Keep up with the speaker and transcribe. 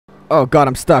Oh god,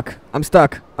 I'm stuck. I'm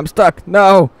stuck. I'm stuck.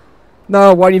 No.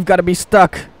 No, why you've got to be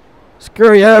stuck?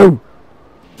 Screw you.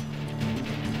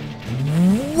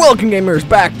 Welcome gamers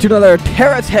back to another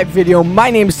TerraTech video. My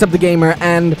name is SebTheGamer,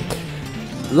 and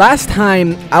last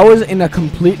time I was in a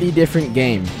completely different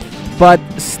game. But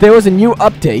there was a new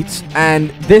update,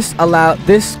 and this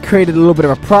created a little bit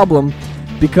of a problem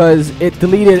because it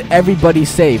deleted everybody's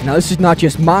save. Now this is not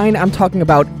just mine, I'm talking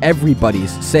about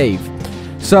everybody's save.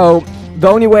 So the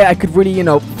only way I could really,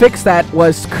 fix that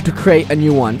was to create a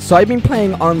new one. So I've been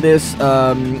playing on this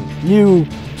new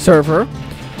server,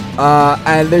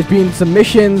 and there's been some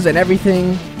missions and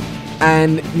everything,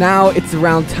 and now it's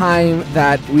around time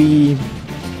that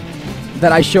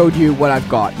I showed you what I've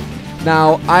got.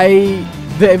 Now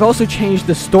they've also changed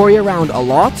the story around a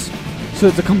lot, so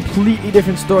it's a completely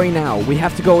different story now. We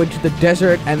have to go into the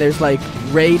desert, and there's like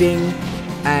raiding,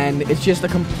 and it's just a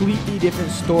completely different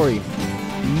story.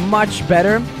 Much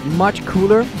better, much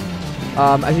cooler.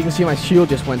 As you can see, my shield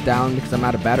just went down because I'm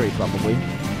out of battery probably.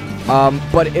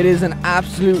 But it is an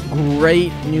absolute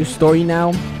great new story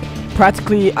now.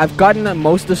 Practically, I've gotten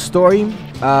most of the story,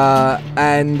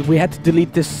 and we had to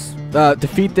delete this,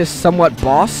 defeat this somewhat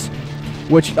boss,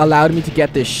 which allowed me to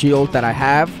get this shield that I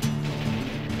have.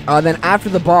 Then after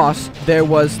the boss, there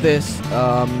was this,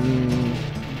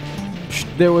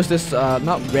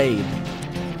 not raid,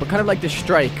 but kind of like the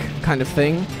strike kind of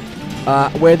thing,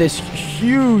 where this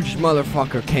huge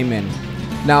motherfucker came in.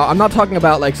 Now, I'm not talking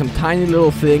about like some tiny little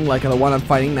thing like the one I'm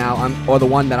fighting now, or the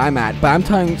one that I'm at, but I'm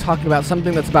talking about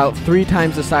something that's about 3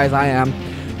 times the size I am,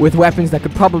 with weapons that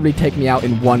could probably take me out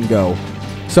in one go.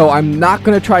 So I'm not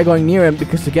going to try going near him,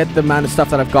 because to get the amount of stuff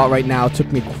that I've got right now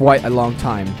took me quite a long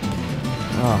time.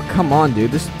 Oh, come on, dude.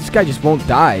 This guy just won't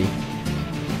die.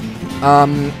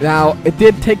 Now, it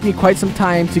did take me quite some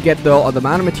time to get the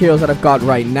amount of materials that I've got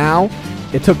right now.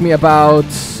 It took me about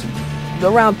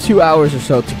around 2 hours or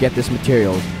so to get this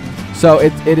material. So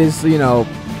it is,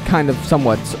 kind of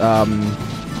somewhat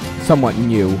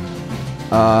new.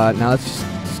 Now let's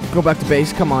just go back to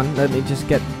base. Come on, let me just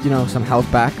get, some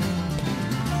health back.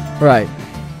 Right.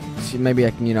 See, maybe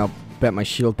I can, bet my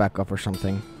shield back up or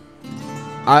something.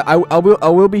 I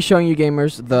will be showing you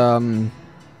gamers the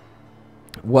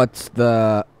what's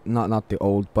the not the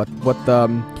old, but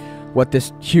what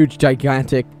this huge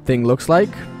gigantic thing looks like.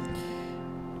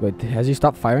 Wait, has he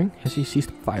stopped firing? Has he ceased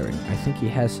firing? I think he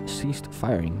has ceased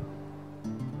firing.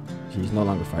 He's no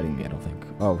longer fighting me, I don't think.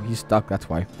 Oh, he's stuck, that's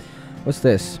why. What's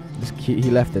this? He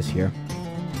left this here.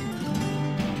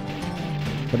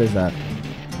 What is that?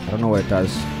 I don't know what it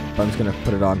does, but I'm just gonna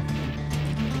put it on.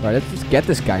 Right, let's just get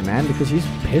this guy, man, because he's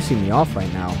pissing me off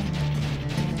right now.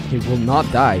 He will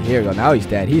not die. Here we go. Now he's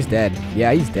dead. He's dead.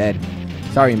 Yeah, he's dead.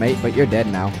 Sorry, mate, but you're dead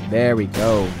now. There we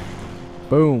go.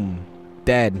 Boom.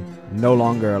 Dead. No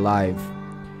longer alive.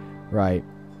 Right.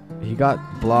 He got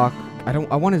blocked. I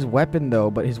want his weapon, though,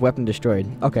 but his weapon destroyed.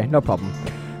 Okay, no problem.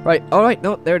 Right. All right.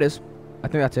 No, there it is. I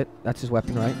think that's it. That's his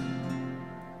weapon, right?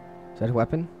 Is that a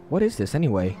weapon? What is this,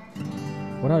 anyway?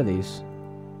 What are these?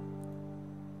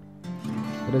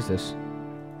 What is this?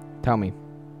 Tell me.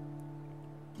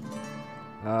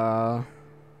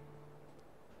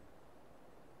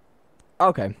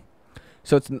 Okay.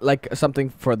 So it's like something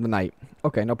for the night.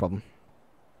 Okay, no problem.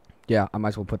 Yeah, I might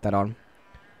as well put that on,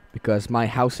 because my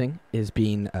housing is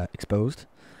being exposed.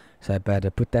 So I better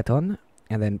put that on,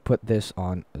 and then put this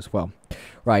on as well.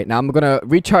 Right, now I'm gonna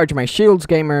recharge my shields,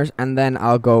 gamers, and then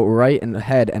I'll go right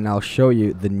ahead and I'll show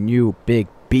you the new big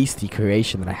beastie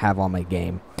creation that I have on my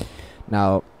game.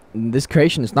 Now, this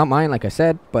creation is not mine, like I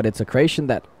said, but it's a creation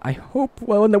that I hope,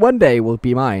 well, in the one day will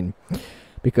be mine,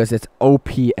 because it's OP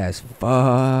as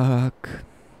fuck.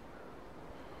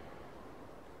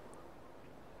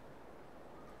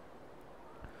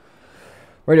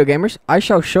 Radio gamers, I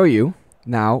shall show you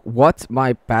now what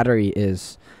my battery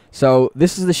is. So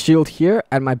this is the shield here,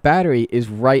 and my battery is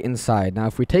right inside. Now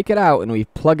if we take it out and we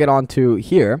plug it onto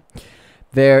here,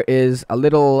 there is a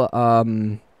little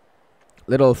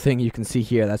little thing you can see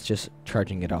here that's just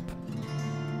charging it up.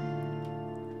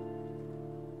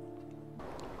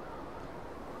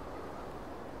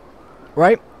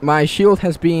 Right, my shield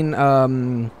has been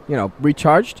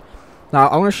recharged. Now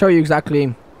I want to show you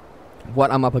exactly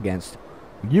what I'm up against.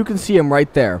 You can see him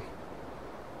right there.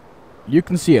 You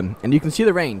can see him, and you can see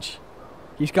the range.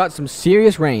 He's got some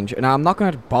serious range, and I'm not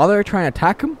going to bother trying to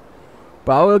attack him,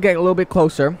 but I will get a little bit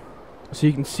closer so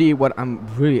you can see what I'm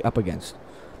really up against.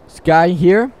 This guy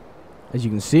here, as you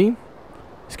can see,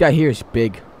 this guy here is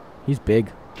big. He's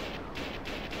big.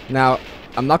 Now,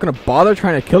 I'm not going to bother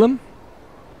trying to kill him.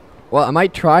 Well, I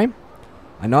might try.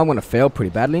 I know I'm going to fail pretty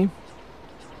badly.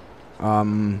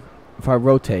 if I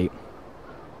rotate,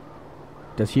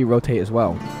 does he rotate as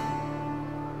well?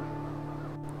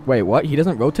 Wait, what? He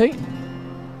doesn't rotate?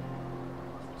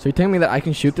 So you're telling me that I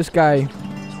can shoot this guy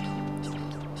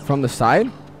from the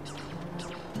side?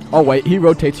 Oh wait, he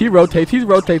rotates, he rotates, he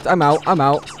rotates. I'm out, I'm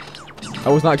out. I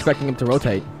was not expecting him to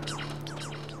rotate.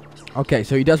 Okay,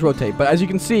 so he does rotate. But as you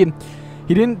can see,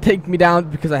 he didn't take me down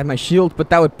because I had my shield,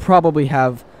 but that would probably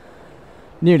have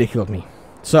nearly killed me.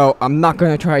 So I'm not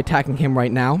going to try attacking him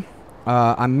right now.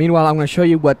 Meanwhile, I'm going to show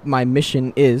you what my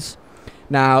mission is.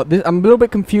 Now, I'm a little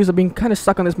bit confused. I've been kind of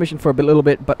stuck on this mission for a little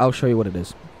bit, but I'll show you what it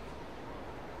is.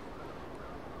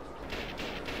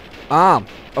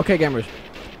 Okay, gamers.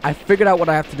 I figured out what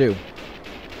I have to do.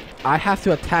 I have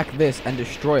to attack this and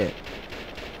destroy it.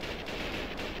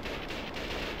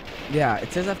 Yeah,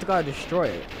 it says I have to gotta destroy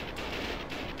it.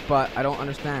 But I don't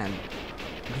understand.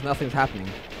 Because nothing's happening.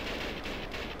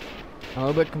 I'm a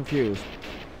little bit confused.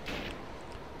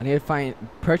 I need to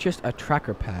purchase a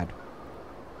tracker pad.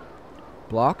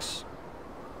 Blocks.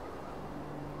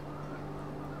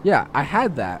 Yeah, I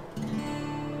had that.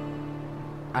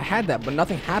 But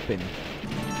nothing happened.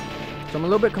 So I'm a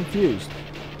little bit confused.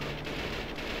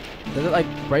 Does it like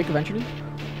break eventually?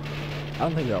 I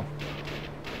don't think so.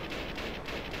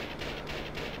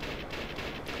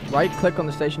 Right click on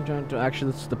the station to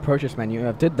actually, this is the purchase menu.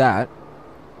 I did that.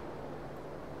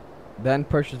 Then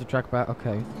purchase the track pad.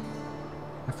 Okay.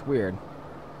 That's weird.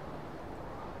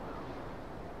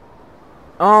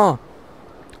 Oh,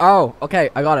 okay.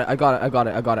 I got it,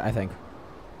 I think.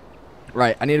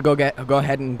 Right, I need to go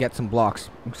ahead and get some blocks.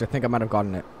 Because I think I might have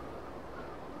gotten it.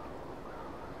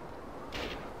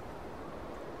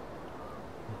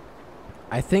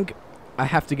 I think I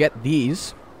have to get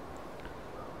these.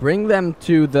 Bring them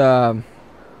to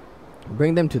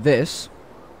this.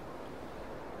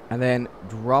 And then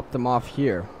drop them off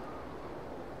here.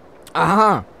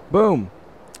 Aha! Boom!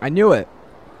 I knew it.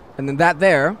 And then that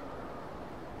there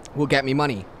will get me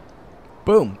money.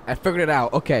 Boom! I figured it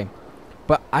out. Okay.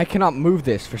 But I cannot move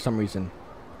this for some reason.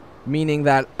 Meaning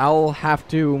that I'll have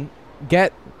to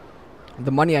get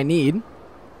the money I need.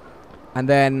 And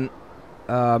then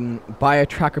buy a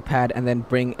tracker pad and then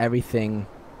bring everything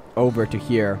over to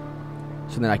here.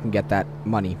 So then I can get that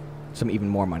money. Some even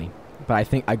more money. But I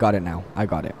think I got it now. I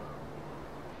got it.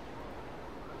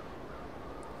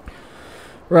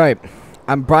 Right.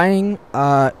 I'm buying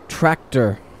a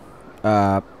tractor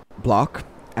block.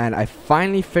 And I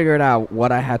finally figured out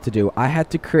what I had to do. I had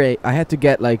to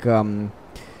get like,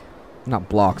 not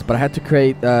blocks, but I had to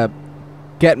create,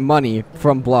 get money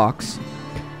from blocks.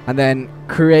 And then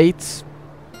create,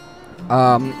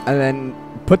 and then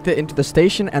put it into the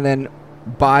station and then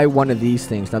buy one of these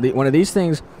things. Now, one of these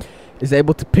things is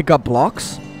able to pick up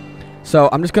blocks. So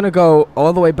I'm just going to go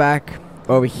all the way back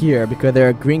over here because there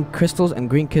are green crystals and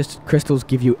green crystals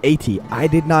give you 80. I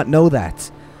did not know that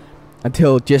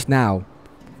until just now.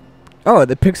 Oh,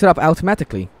 it picks it up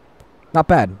automatically. Not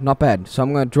bad, not bad. So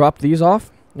I'm going to drop these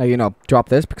off. Now, you know, drop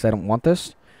this because I don't want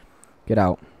this. Get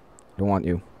out. Don't want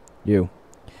you. You,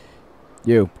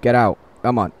 get out.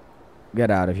 Come on.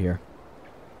 Get out of here.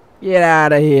 Get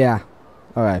out of here.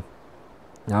 Alright.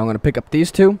 Now I'm going to pick up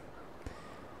these two.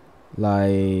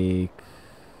 Like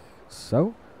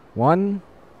so. One.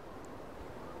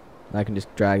 I can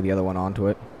just drag the other one onto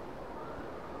it.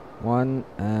 1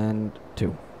 and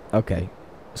 2. Okay.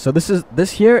 So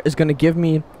this here is going to give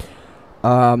me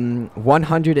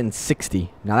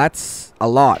 160. Now that's a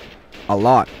lot. A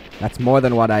lot. That's more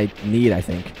than what I need, I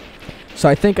think. So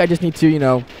I think I just need to, you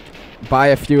know, buy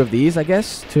a few of these, I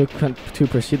guess, to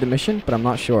proceed the mission, but I'm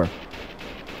not sure.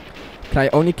 Can I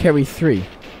only carry 3?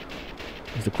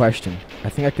 Is the question. I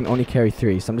think I can only carry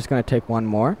 3, so I'm just going to take one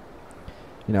more.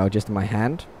 You know, just in my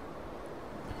hand.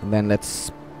 And then let's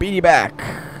speedy back.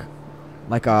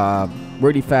 Like a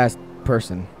really fast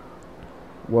person.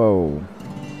 Whoa.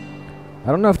 I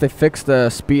don't know if they fixed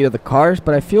the speed of the cars,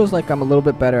 but it feels like I'm a little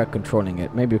bit better at controlling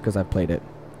it. Maybe because I've played it.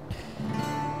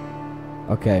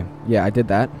 Okay. Yeah, I did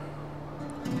that.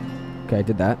 Okay, I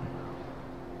did that.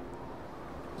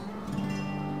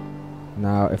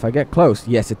 Now, if I get close,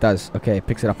 yes, it does. Okay, it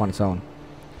picks it up on its own.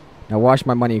 Now, watch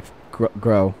my money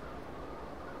grow.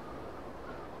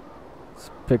 Let's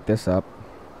pick this up.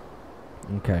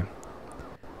 Okay.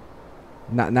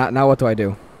 Now what do I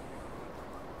do?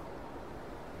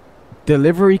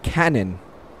 Delivery cannon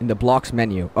in the blocks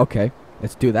menu. Okay,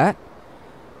 let's do that.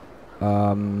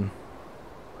 I'm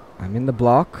in the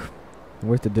block.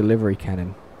 Where's the delivery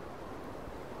cannon?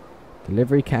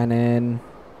 Delivery cannon.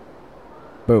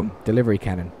 Boom. Delivery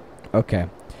cannon. Okay.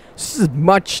 This is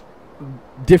much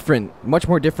different. Much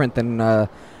more different than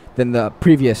the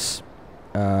previous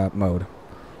mode.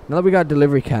 Now that we got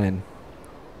delivery cannon.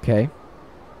 Okay.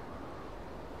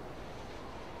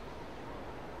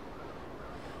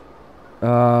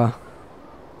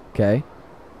 Okay.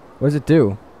 What does it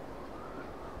do?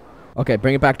 Okay,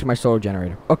 bring it back to my solar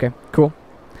generator. Okay, cool.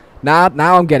 Now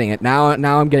I'm getting it. Now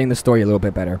I'm getting the story a little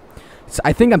bit better. So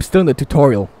I think I'm still in the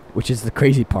tutorial, which is the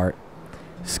crazy part.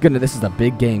 This is a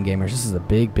big game, gamers. This is a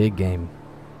big game.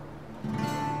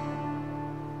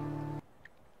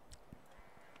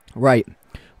 Right.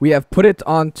 We have put it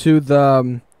onto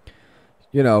the,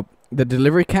 you know, the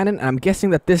delivery cannon. And I'm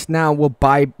guessing that this now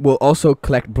will also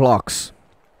collect blocks.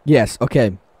 Yes,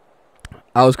 okay.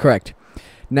 I was correct.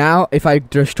 Now, if I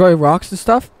destroy rocks and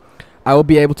stuff, I will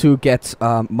be able to get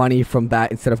money from that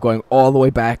instead of going all the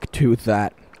way back to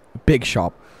that big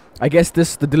shop. I guess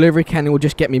the delivery cannon will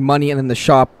just get me money, and then the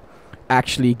shop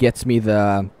actually gets me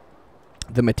the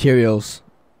materials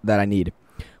that I need,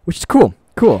 which is cool.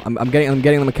 Cool. I'm getting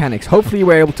the mechanics. Hopefully,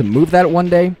 we're able to move that one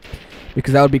day,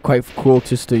 because that would be quite cool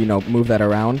just to, you know, move that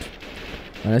around.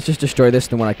 And let's just destroy this,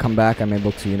 and when I come back, I'm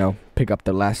able to, you know, pick up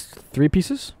the last 3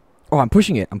 pieces. Oh, I'm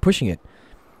pushing it.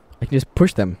 I can just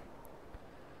push them.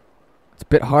 It's a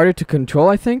bit harder to control,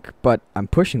 I think, but I'm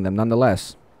pushing them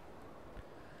nonetheless.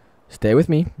 Stay with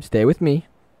me. Stay with me.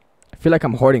 I feel like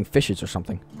I'm hoarding fishes or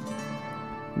something.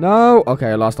 No. Okay,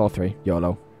 I lost all 3.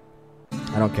 YOLO.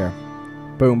 I don't care.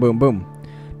 Boom, boom, boom.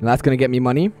 Now that's gonna get me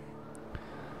money.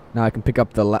 Now I can pick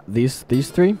up these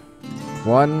 3.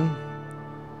 1.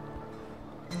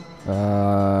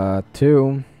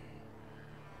 2.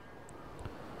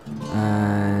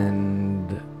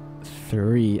 And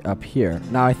 3 up here.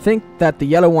 Now I think that the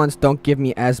yellow ones don't give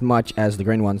me as much as the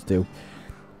green ones do,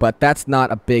 but that's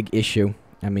not a big issue.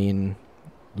 I mean,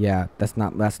 yeah, that's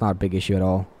not a big issue at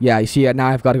all. Yeah, you see, now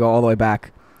I've got to go all the way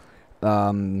back,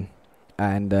 and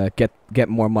get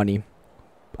more money.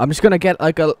 I'm just gonna get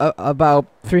like about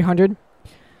 300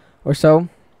 or so.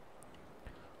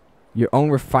 Your own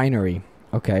refinery.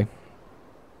 Okay.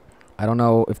 I don't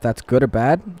know if that's good or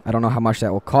bad. I don't know how much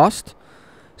that will cost.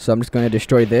 So I'm just going to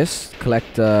destroy this.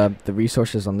 Collect the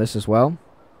resources on this as well.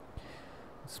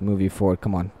 Let's move you forward.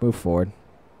 Come on. Move forward.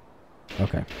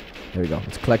 Okay. There we go.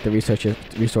 Let's collect the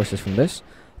resources from this.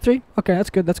 3. Okay, that's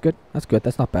good. That's good. That's good.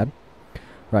 That's not bad.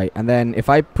 Right. And then if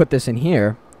I put this in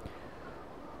here,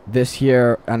 this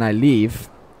here, and I leave,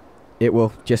 it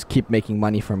will just keep making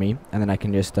money for me. And then I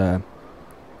can just have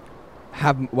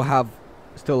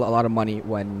still a lot of money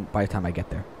by the time I get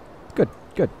there. Good,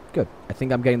 good, good. I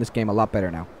think I'm getting this game a lot better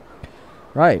now.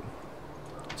 Right.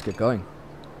 Let's get going.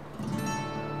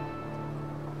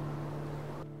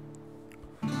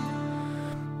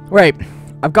 Right.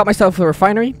 I've got myself a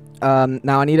refinery.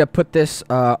 Now I need to put this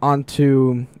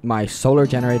onto my solar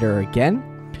generator again.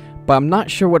 But I'm not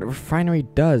sure what a refinery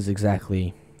does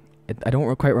exactly. I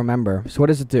don't quite remember. So what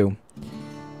does it do?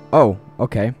 Oh,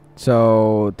 okay.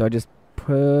 So do I just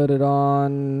put it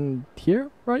on here,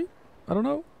 right? I don't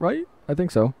know, right? I think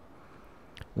so.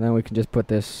 And then we can just put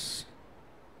this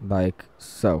like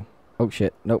so. Oh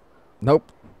shit, nope.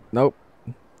 Nope. Nope.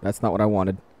 That's not what I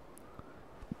wanted.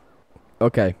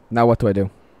 Okay, now what do I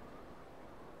do?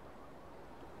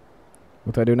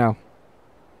 What do I do now?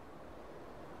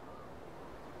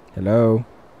 Hello?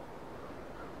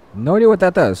 No idea what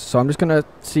that does. So I'm just gonna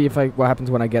see what happens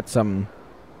when I get some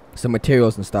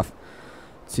materials and stuff.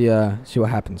 See what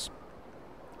happens.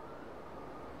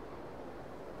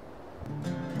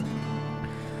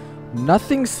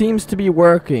 Nothing seems to be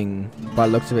working by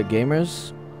the looks of it,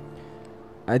 gamers.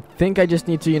 I think I just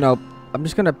need to, you know, I'm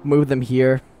just gonna move them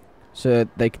here so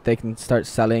they can start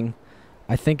selling.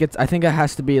 I think it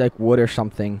has to be like wood or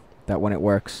something that when it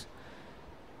works,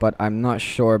 but I'm not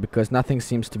sure because nothing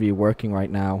seems to be working right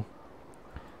now.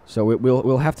 So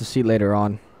we'll have to see later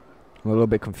on. I'm a little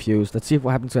bit confused. Let's see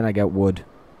what happens when I get wood.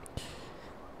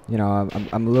 You know,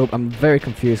 I'm very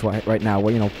confused right now.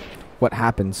 Well, you know, what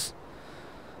happens?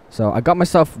 So I got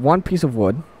myself 1 piece of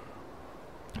wood.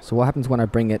 So what happens when I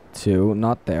bring it to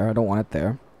not there? I don't want it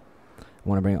there. I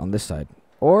want to bring it on this side.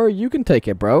 Or you can take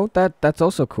it, bro. That's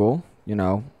also cool. You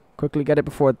know, quickly get it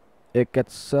before it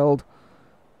gets sold.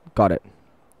 Got it.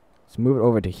 Let's move it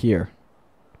over to here.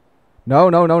 No.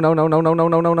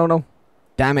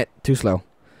 Damn it, too slow.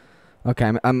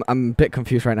 Okay, I'm a bit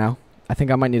confused right now. I think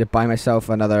I might need to buy myself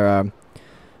another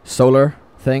solar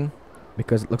thing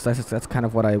because it looks like that's kind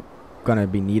of what I'm gonna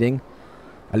be needing.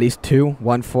 At least 2,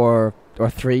 1 for or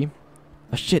 3.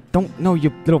 Oh shit! No,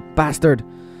 you little bastard!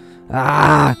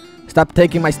 Ah! Stop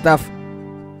taking my stuff.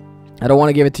 I don't want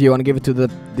to give it to you. I want to give it to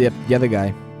the other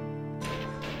guy.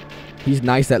 He's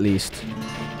nice at least.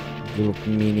 Little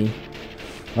meanie.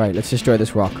 All right, let's destroy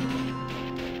this rock.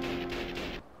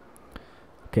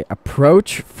 Okay,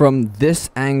 approach from this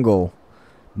angle,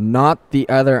 not the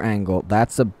other angle.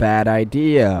 That's a bad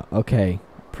idea. Okay,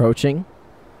 approaching.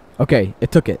 Okay,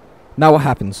 it took it. Now what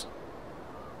happens?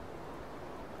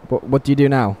 What do you do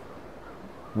now?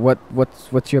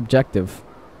 What's your objective?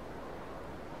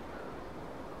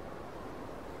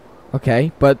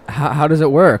 Okay, but how does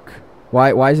it work?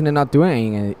 Why isn't it not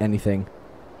doing anything?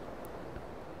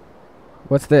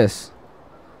 What's this?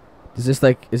 Is this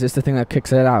the thing that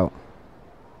kicks it out?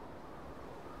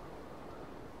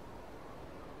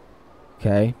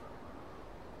 Okay.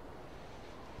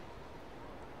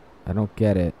 I don't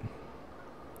get it.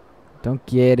 Don't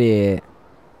get it.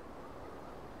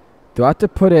 Do I have to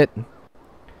put it...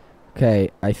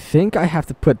 Okay, I think I have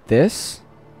to put this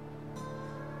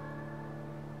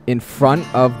in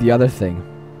front of the other thing.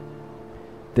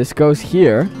 This goes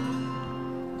here,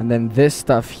 and then this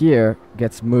stuff here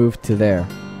gets moved to there.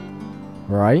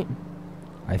 Right?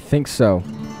 I think so.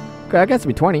 Okay, that gets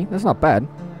me 20. That's not bad.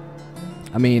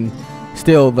 I mean,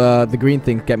 still, the green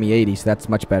things get me 80, so that's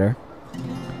much better.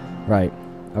 Right.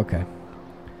 Okay.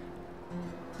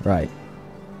 Right.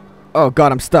 Oh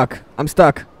god, I'm stuck. I'm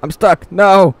stuck. I'm stuck.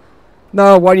 No!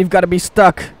 No, why you've got to be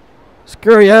stuck?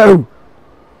 Screw you!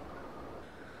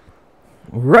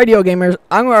 Radio gamers,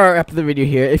 I'm going to wrap up the video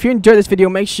here. If you enjoyed this video,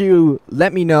 make sure you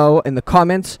let me know in the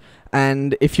comments.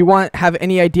 And if you have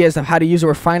any ideas of how to use a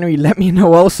refinery, let me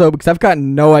know also, because I've got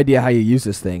no idea how you use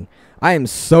this thing. I am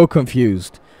so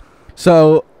confused.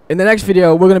 So, in the next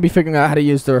video, we're going to be figuring out how to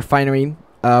use the refinery.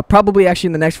 Probably actually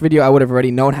in the next video, I would have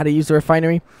already known how to use the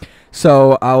refinery.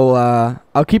 So,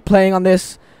 I'll keep playing on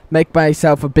this, make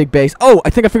myself a big base. Oh, I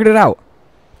think I figured it out.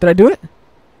 Did I do it?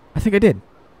 I think I did.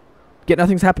 Yet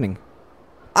nothing's happening.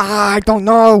 I don't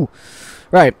know.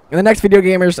 Right, in the next video,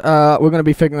 gamers, we're going to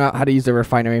be figuring out how to use the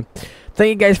refinery. Thank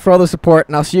you guys for all the support,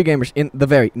 and I'll see you gamers in the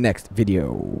very next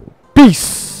video.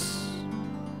 Peace!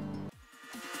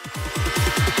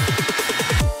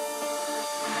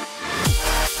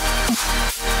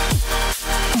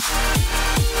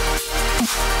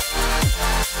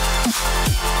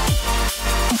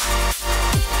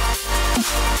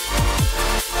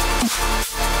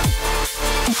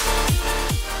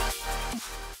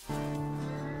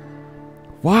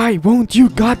 Why won't you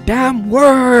goddamn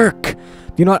work?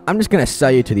 You know what? I'm just gonna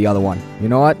sell you to the other one. You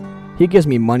know what? He gives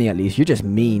me money at least. You're just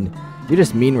mean. You're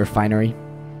just mean, refinery.